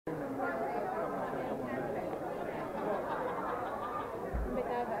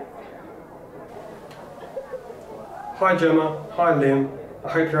Hi Gemma, hi Liam. I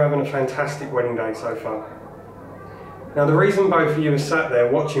hope you're having a fantastic wedding day so far. Now the reason both of you are sat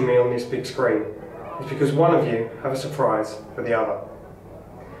there watching me on this big screen is because one of you have a surprise for the other.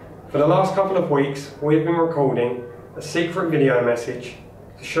 For the last couple of weeks we have been recording a secret video message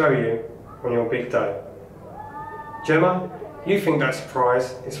to show you on your big day. Gemma, you think that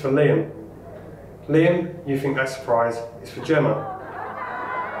surprise is for Liam. Liam, you think that surprise is for Gemma.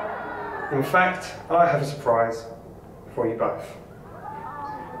 In fact, I have a surprise for you both.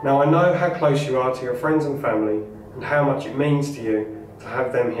 Now I know how close you are to your friends and family and how much it means to you to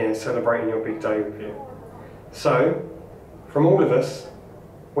have them here celebrating your big day with you. So, from all of us,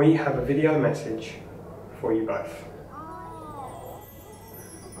 we have a video message for you both.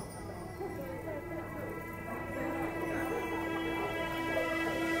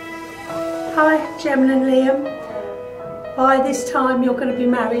 Hi, Gemma and Liam. By this time you're going to be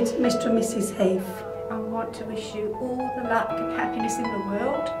married, Mr. and Mrs. Heath. I want to wish you all the luck and happiness in the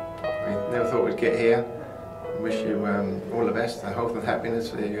world. We never thought we'd get here. I wish you all the best, health and happiness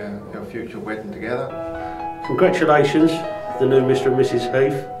for your future wedding together. Congratulations, the new Mr. and Mrs.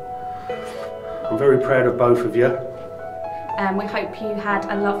 Heath. I'm very proud of both of you. We hope you had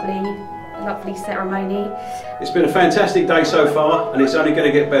a lovely ceremony. It's been a fantastic day so far, and it's only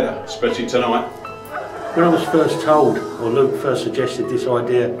going to get better, especially tonight. When I was first told, or Luke first suggested this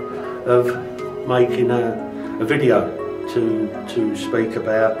idea of making a video to speak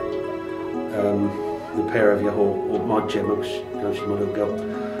about the pair of you, or my Gemma, because you know, she's my little girl,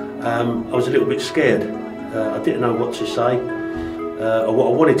 I was a little bit scared. I didn't know what to say, or what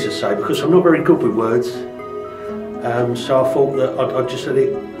I wanted to say, because I'm not very good with words. So I thought that I'd just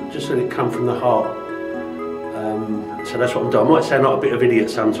let it come from the heart. So that's what I'm doing. I might sound like a bit of an idiot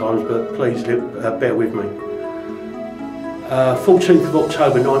sometimes, but please bear with me. 14th of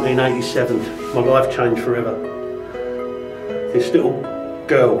October 1987, my life changed forever. This little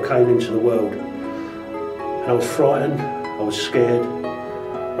girl came into the world, and I was frightened, I was scared.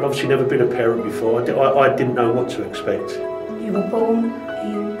 I'd obviously never been a parent before. I didn't know what to expect. You were born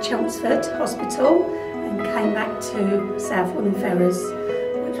in Chelmsford Hospital and came back to Southwold-on-Ferrers,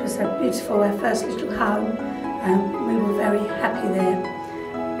 which was so beautiful, our first little home. We were very happy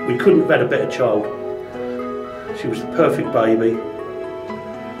there. We couldn't have had a better child. She was the perfect baby.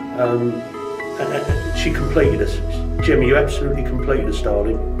 And she completed us. Gemma, you absolutely completed us,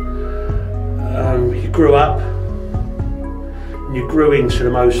 darling. You grew up, and you grew into the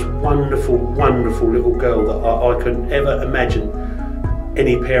most wonderful, wonderful little girl that I could ever imagine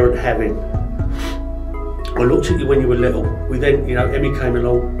any parent having. I looked at you when you were little. We then, you know, Emmy came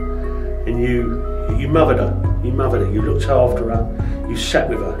along, and you mothered her. You mothered her. You looked after her. You sat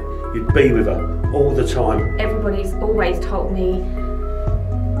with her. You'd be with her all the time. Everybody's always told me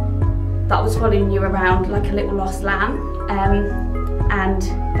that I was following you around like a little lost lamb, and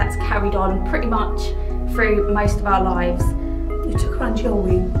that's carried on pretty much through most of our lives. You took her under your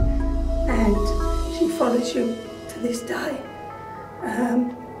wing, and she follows you to this day.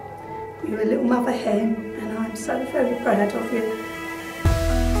 You're a little mother hen, and I'm so very proud of you.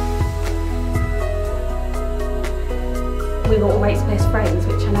 We were always best friends,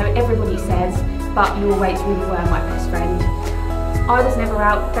 which I know everybody says, but you always really were my best friend. I was never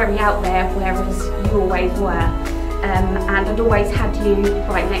very out there, whereas you always were. And I'd always had you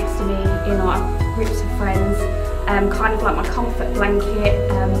right next to me in our groups of friends, kind of like my comfort blanket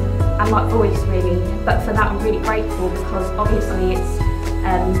and my voice really. But for that I'm really grateful, because obviously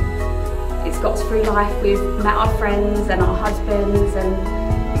it's got us through life. We've met our friends and our husbands, and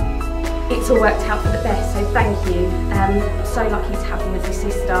it's all worked out for the best, so thank you. So lucky to have you as a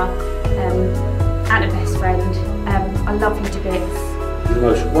sister and a best friend. I love you to bits. You're the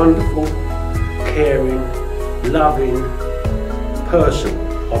most wonderful, caring, loving person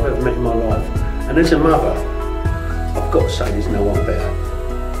I've ever met in my life. And as a mother, I've got to say there's no one better.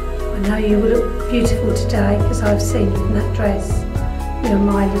 I know you will look beautiful today, because I've seen you in that dress. You're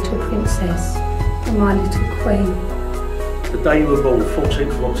my little princess. You're my little queen. The day you were born,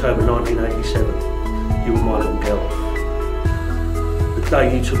 14th of October 1987, you were my little girl. The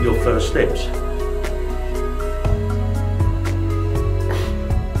day you took your first steps,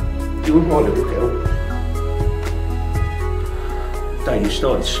 you were my little girl. The day you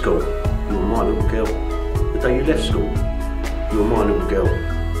started school, you were my little girl. The day you left school, you were my little girl.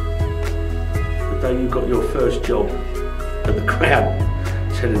 The day you got your first job at the Crown,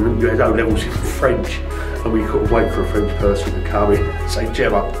 telling them you had O-levels in French, and we couldn't wait for a French person to come in and say,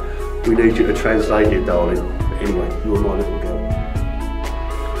 Gemma, we need you to translate it, darling. But anyway, you were my little girl.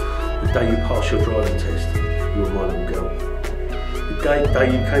 The day you passed your driving test, you were my little girl. The day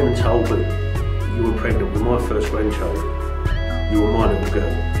you came and told me you were pregnant with my first grandchild, you were my little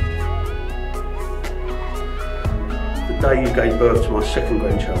girl. The day you gave birth to my second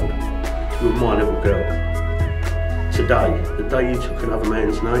grandchild, you were my little girl. Today, the day you took another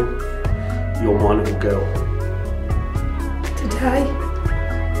man's name, you're my little girl. Today,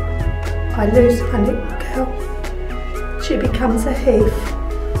 I lose my little girl. She becomes a Heath,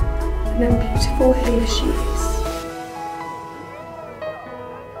 and a beautiful Heath she is.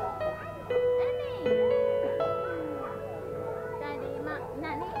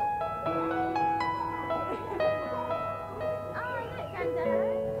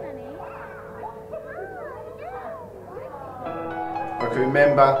 I can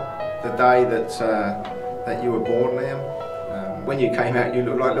remember the day that you were born, Liam. When you came out, you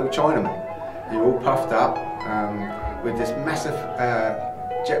looked like a little Chinaman. You were all puffed up with this massive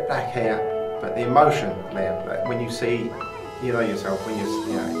jet black hair, but the emotion, Liam, like when you see, you know yourself, when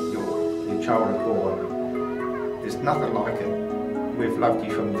your child is born, there's nothing like it. We've loved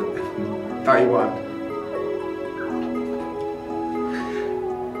you from day one.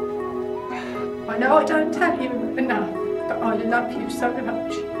 I know I don't tell you enough, but I love you so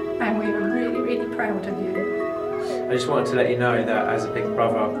much, and we are really, really proud of you. I just wanted to let you know that as a big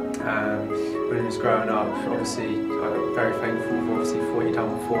brother, when he was growing up, obviously I'm very thankful for what you've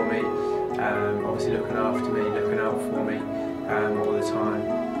done for me, obviously looking after me, looking out for me all the time.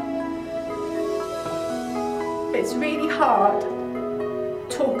 It's really hard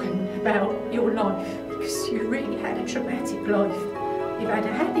talking about your life because you really had a traumatic life. You've had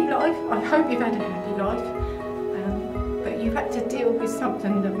a happy life, I hope you've had a happy life, but you've had to deal with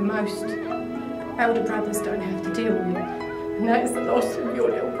something that most elder brothers don't have to deal with, and that is the loss of your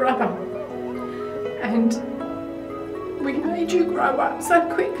little brother. And we made you grow up so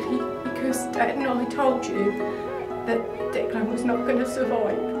quickly because Dad and I told you that Declan was not going to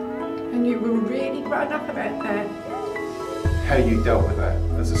survive, and you were really grown up about that. How you dealt with that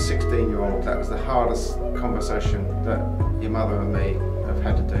as a 16-year-old, that was the hardest conversation that your mother and me have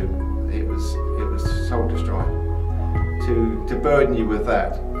had to do. It was soul destroying to burden you with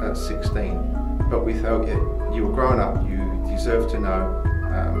that at 16. But we felt you were grown up, you deserved to know,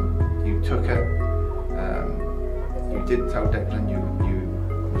 you took it, you did tell Declan you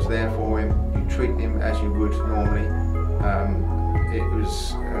was there for him, you treated him as you would normally. It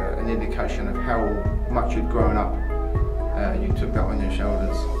was an indication of how much you'd grown up. You took that on your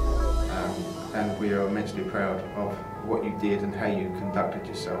shoulders, and we are immensely proud of what you did and how you conducted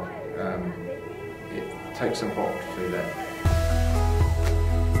yourself. It takes some bulk to do that.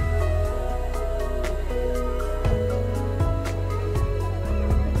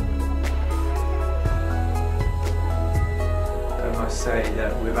 Say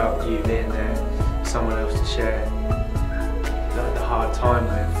that without you being there, someone else to share the hard time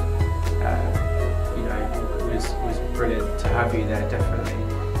with, you know, was brilliant to have you there, definitely,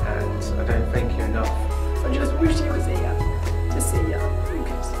 and I don't thank you enough. I just wish he was here to see you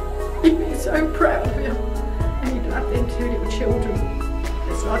because he'd be so proud of you, and he'd love them two little children.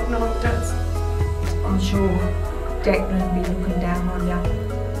 It's like Nigel does. I'm sure Declan will be looking down on you.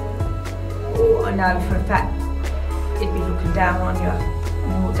 Oh, I know for a fact he'd be looking down on you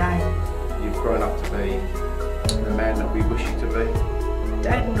all day. You've grown up to be the man that we wish you to be.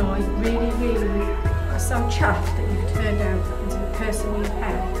 Dad and I really are so chuffed that you've turned out into the person you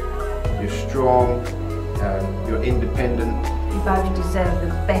have. You're strong, you're independent. You both deserve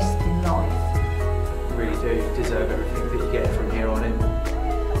the best in life. You really do deserve everything that you get from here on in.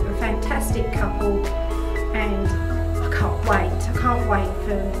 You're a fantastic couple, and I can't wait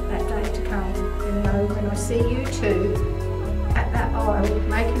for that day to come. You know, when I see you two at that aisle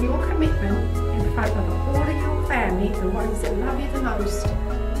making your commitment in front of all of your family, the ones that love you the most,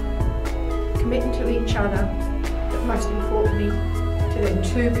 committing to each other, but most importantly to them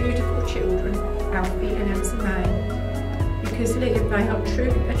two beautiful children, Alfie and Elsie May, because Liam, they are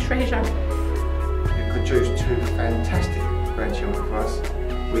truly a treasure. You produced two fantastic grandchildren for us.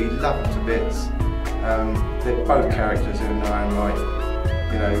 We love them to bits. They're both characters in their own right.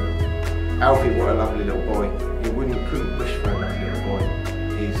 You know, Alfie, what a lovely little boy. You couldn't wish for a lovely little boy.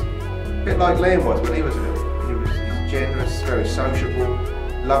 He's a bit like Liam was when he was little. He's generous, very sociable,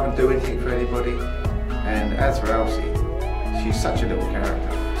 love and do anything for anybody. And as for Elsie, she's such a little character.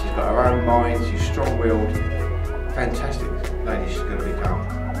 She's got her own mind, she's strong-willed, fantastic lady she's going to become.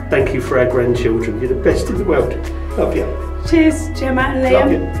 Thank you for our grandchildren. You're the best in the world. Love you. Cheers, Gemma and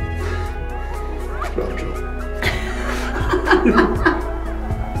Liam. Love you.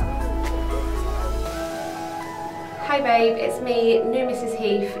 Hey babe, it's me, new Mrs.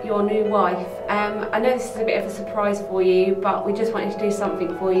 Heath, your new wife. I know this is a bit of a surprise for you, but we just wanted to do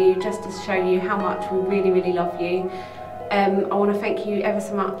something for you just to show you how much we really, really love you. I want to thank you ever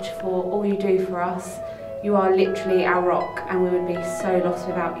so much for all you do for us. You are literally our rock and we would be so lost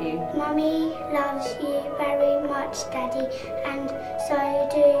without you. Mummy loves you very much, Daddy, and so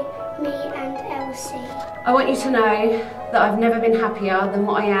do me and Elsie. I want you to know that I've never been happier than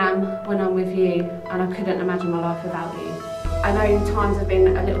what I am when I'm with you, and I couldn't imagine my life without you. I know times have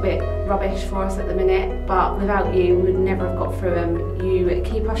been a little bit rubbish for us at the minute, but without you we would never have got through them. You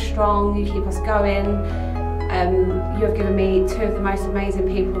keep us strong, you keep us going. You have given me two of the most amazing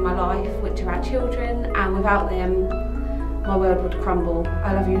people in my life, which are our children, and without them, my world would crumble.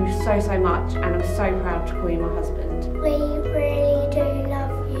 I love you so, so much, and I'm so proud to call you my husband. We really do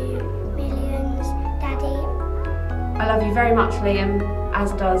love you, millions, Daddy. I love you very much, Liam,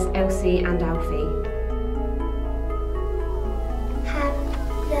 as does Elsie and Alfie. Have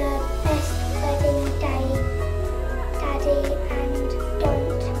the best wedding day, Daddy, and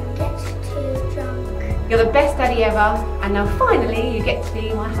don't get too drunk. You're the best daddy ever, and now finally you get to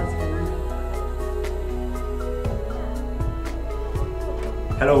be my husband.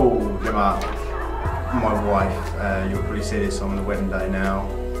 Hello, Gemma. My wife. You'll probably see this on the wedding day now,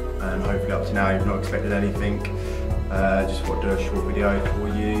 and hopefully up to now you've not expected anything. Just want to do a short video for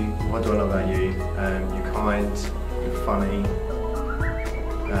you. What do I love about you? You're kind, you're funny,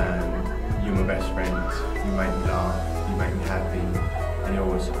 you're my best friend. You make me laugh, you make me happy, and you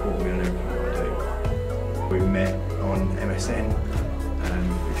always support me on everything that I do. We met on MSN,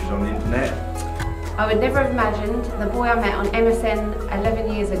 which was on the internet. I would never have imagined the boy I met on MSN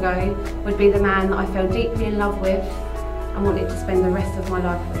 11 years ago would be the man that I fell deeply in love with and wanted to spend the rest of my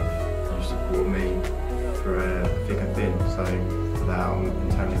life with. You support me through thick and thin, so for that I'm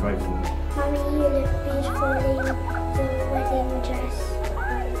eternally grateful. Mummy, you look beautiful in your wedding dress,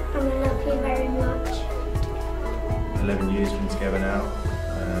 and I love you very much. 11 years been together now,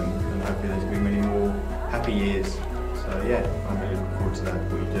 and hopefully there's going to be many more happy years. So yeah, I'm really looking forward to that.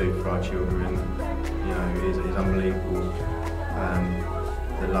 What you do for our children, you know, is unbelievable.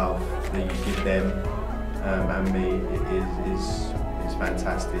 The love that you give them and me is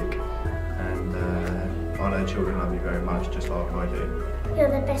fantastic. And I know children love you very much, just like I do.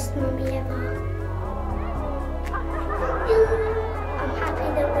 You're the best mummy ever. I'm happy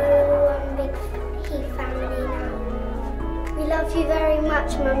that we're all one big Heath family now. We love you very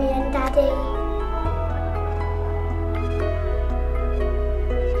much, Mummy and Daddy.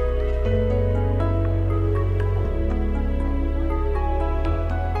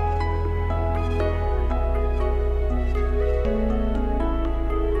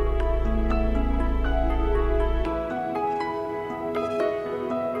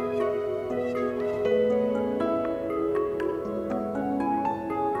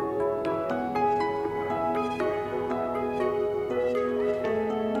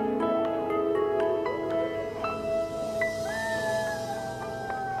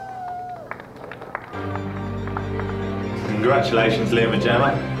 Congratulations, Liam and Gemma.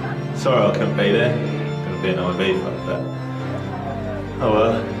 Sorry I couldn't be there. Gonna be an Ibiza, but oh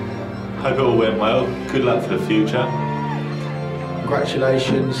well. Hope it all went well. Good luck for the future.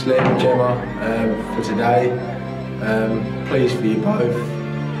 Congratulations, Liam and Gemma, for today. Pleased for you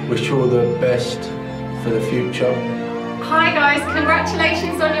both. Wish you all the best for the future. Hi guys,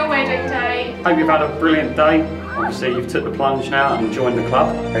 congratulations on your wedding day. Hope you've had a brilliant day. Obviously you've took the plunge now and joined the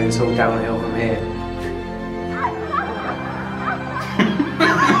club. And it's all downhill from here.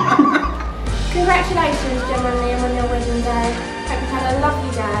 Congratulations, Gemma and Liam, on your wedding day. Hope you've had a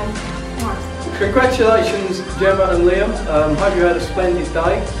lovely day. Congratulations, Gemma and Liam. Hope you had a splendid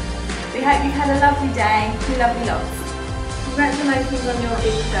day. We hope you've had a lovely day. We love you lots. Congratulations on your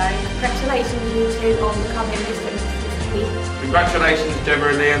big day. Congratulations you two on becoming Mr. and Mrs. Heath. Congratulations, Gemma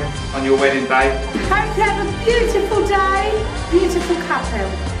and Liam, on your wedding day. Hope you have a beautiful day. Beautiful couple.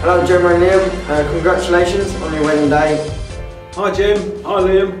 Hello, Gemma and Liam. Congratulations on your wedding day. Hi Jim, hi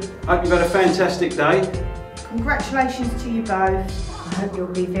Liam. Hope you've had a fantastic day. Congratulations to you both. I hope you'll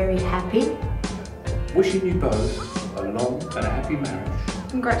be very happy. Wishing you both a long and a happy marriage.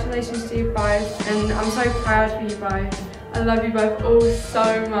 Congratulations to you both, and I'm so proud for you both. I love you both all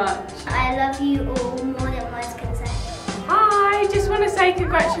so much. I love you all more than words can say. Hi, just want to say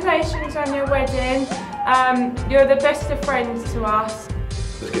congratulations on your wedding. You're the best of friends to us.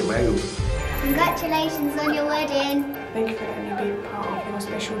 Let's get waggled. Congratulations on your wedding. Thank you for letting me be part of your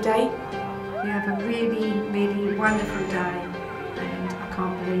special day. We have a really, really wonderful day, and I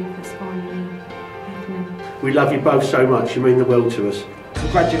can't believe it's finally happening. We love you both so much, you mean the world to us.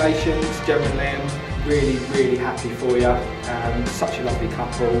 Congratulations, Gemma and Liam, really, really happy for you. Such a lovely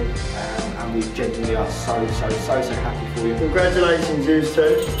couple, and we genuinely are so happy for you. Congratulations, you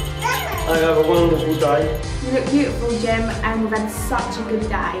two. I have a wonderful day. You look beautiful, Gem, and we've had such a good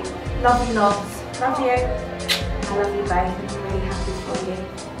day. Love you lots. Love you. I love you both, and I'm really happy for you.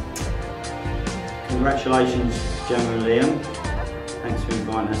 Congratulations, Gemma and Liam. Thanks for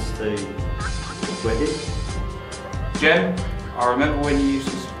inviting us to the wedding. Gem, I remember when you used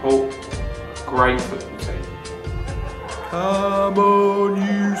to support a great football team. Come on,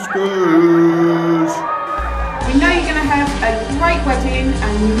 you Spurs! We know you're going to have a great wedding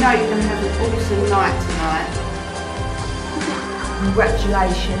and we know you're going to have an awesome night tonight.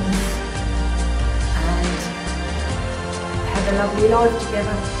 Congratulations and have a lovely life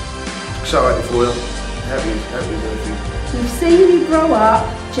together. So happy for you. Happy as anything. We've seen you grow up,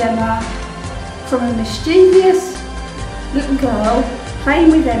 Gemma, from a mischievous little girl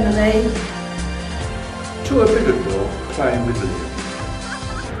playing with Emily To a bigger girl playing with Liam.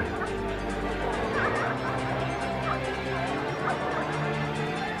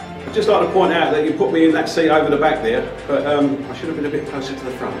 I'd just like to point out that you put me in that seat over the back there, but I should have been a bit closer to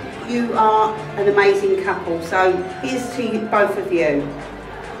the front. You are an amazing couple, so here's to you, both of you.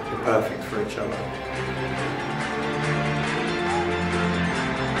 You're perfect for each other.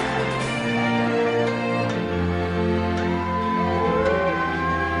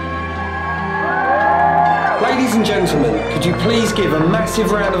 Ladies and gentlemen, could you please give a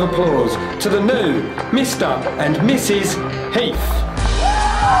massive round of applause to the new Mr. and Mrs. Heath.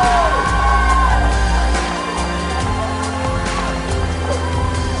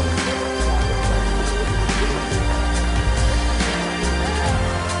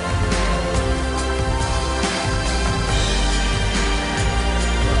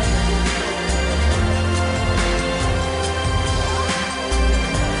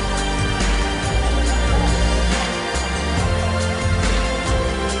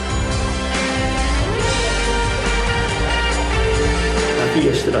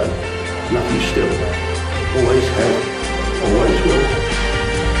 Yesterday, nothing still. Always have, always will.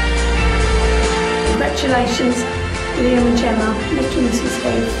 Congratulations, Liam and Gemma, Mr. and Mrs.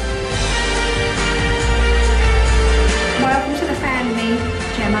 Heath. Welcome to the family,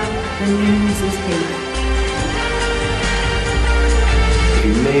 Gemma and Mrs. Heath. If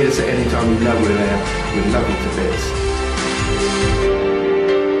you need us at any time, you know we're there. We love you to bits.